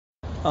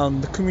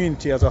and the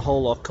community as a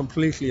whole are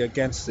completely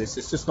against this.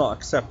 It's just not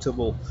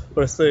acceptable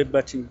for a third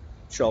betting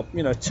shop.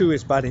 Two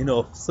is bad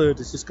enough. Third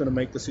is just going to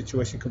make the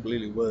situation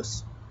completely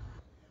worse.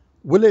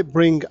 Will it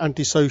bring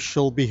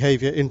antisocial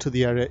behaviour into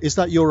the area? Is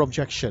that your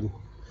objection?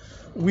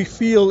 We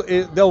feel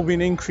there'll be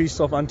an increase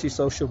of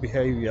antisocial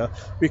behaviour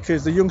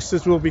because the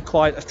youngsters will be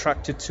quite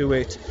attracted to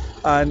it,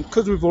 and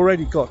because we've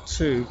already got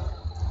two,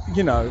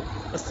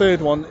 a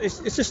third one,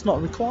 it's just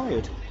not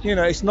required.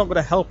 It's not going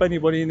to help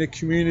anybody in the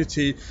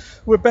community.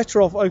 We're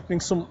better off opening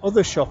some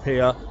other shop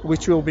here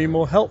which will be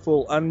more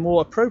helpful and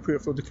more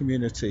appropriate for the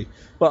community.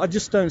 But I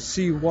just don't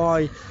see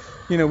why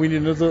we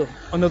need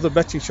another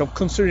betting shop,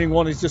 considering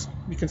one is just,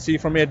 you can see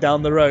from here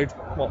down the road,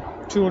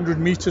 200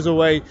 metres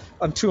away,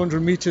 and 200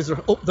 metres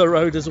up the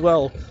road as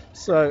well.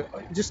 So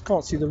I just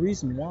can't see the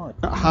reason why.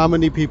 How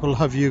many people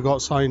have you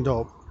got signed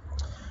up?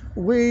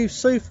 We've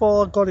so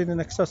far got in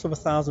excess of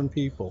 1,000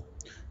 people,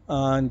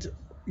 and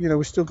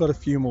we've still got a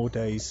few more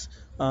days,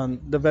 and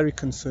they're very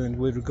concerned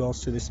with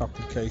regards to this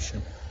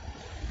application.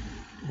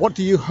 What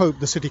do you hope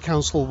the City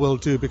Council will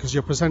do, because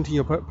you're presenting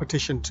your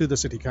petition to the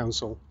City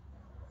Council?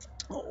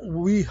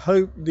 We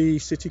hope the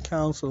City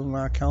Council and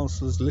our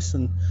councillors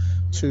listen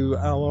to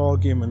our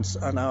arguments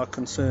and our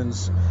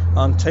concerns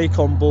and take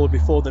on board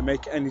before they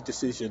make any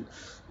decision.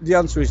 The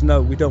answer is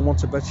no, we don't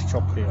want a betting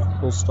shop here,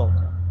 full stop.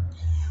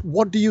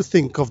 What do you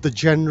think of the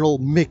general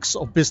mix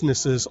of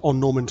businesses on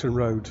Normanton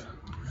Road?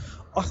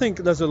 I think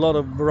there's a lot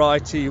of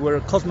variety. We're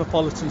a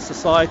cosmopolitan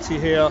society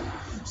here,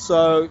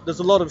 so there's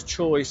a lot of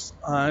choice,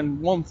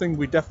 and one thing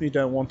we definitely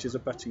don't want is a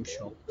betting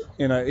shop.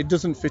 It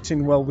doesn't fit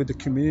in well with the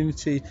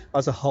community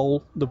as a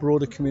whole, the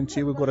broader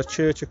community. We've got a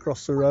church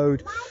across the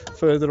road,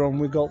 further on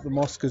we've got the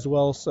mosque as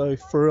well, so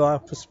from our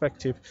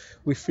perspective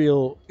we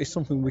feel it's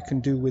something we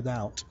can do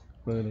without,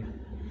 really.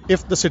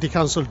 If the City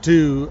Council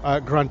do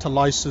grant a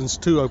licence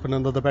to open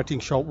another betting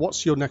shop,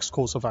 what's your next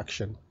course of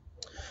action?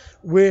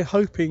 We're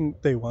hoping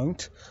they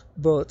won't,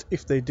 but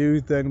if they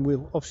do, then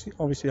we'll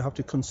obviously have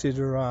to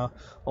consider our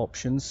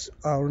options.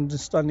 Our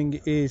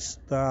understanding is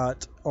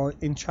that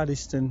in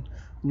Chaddiston,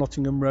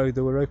 Nottingham Road,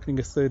 they were opening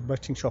a third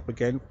betting shop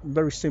again,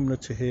 very similar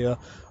to here,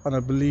 and I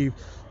believe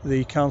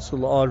the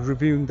council are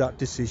reviewing that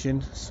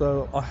decision,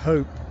 so I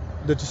hope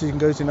the decision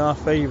goes in our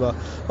favour.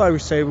 Like we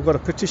say, we've got a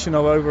petition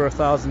of over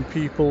 1,000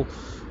 people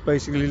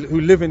basically who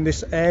live in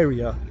this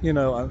area,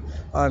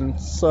 and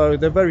so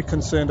they're very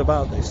concerned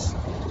about this.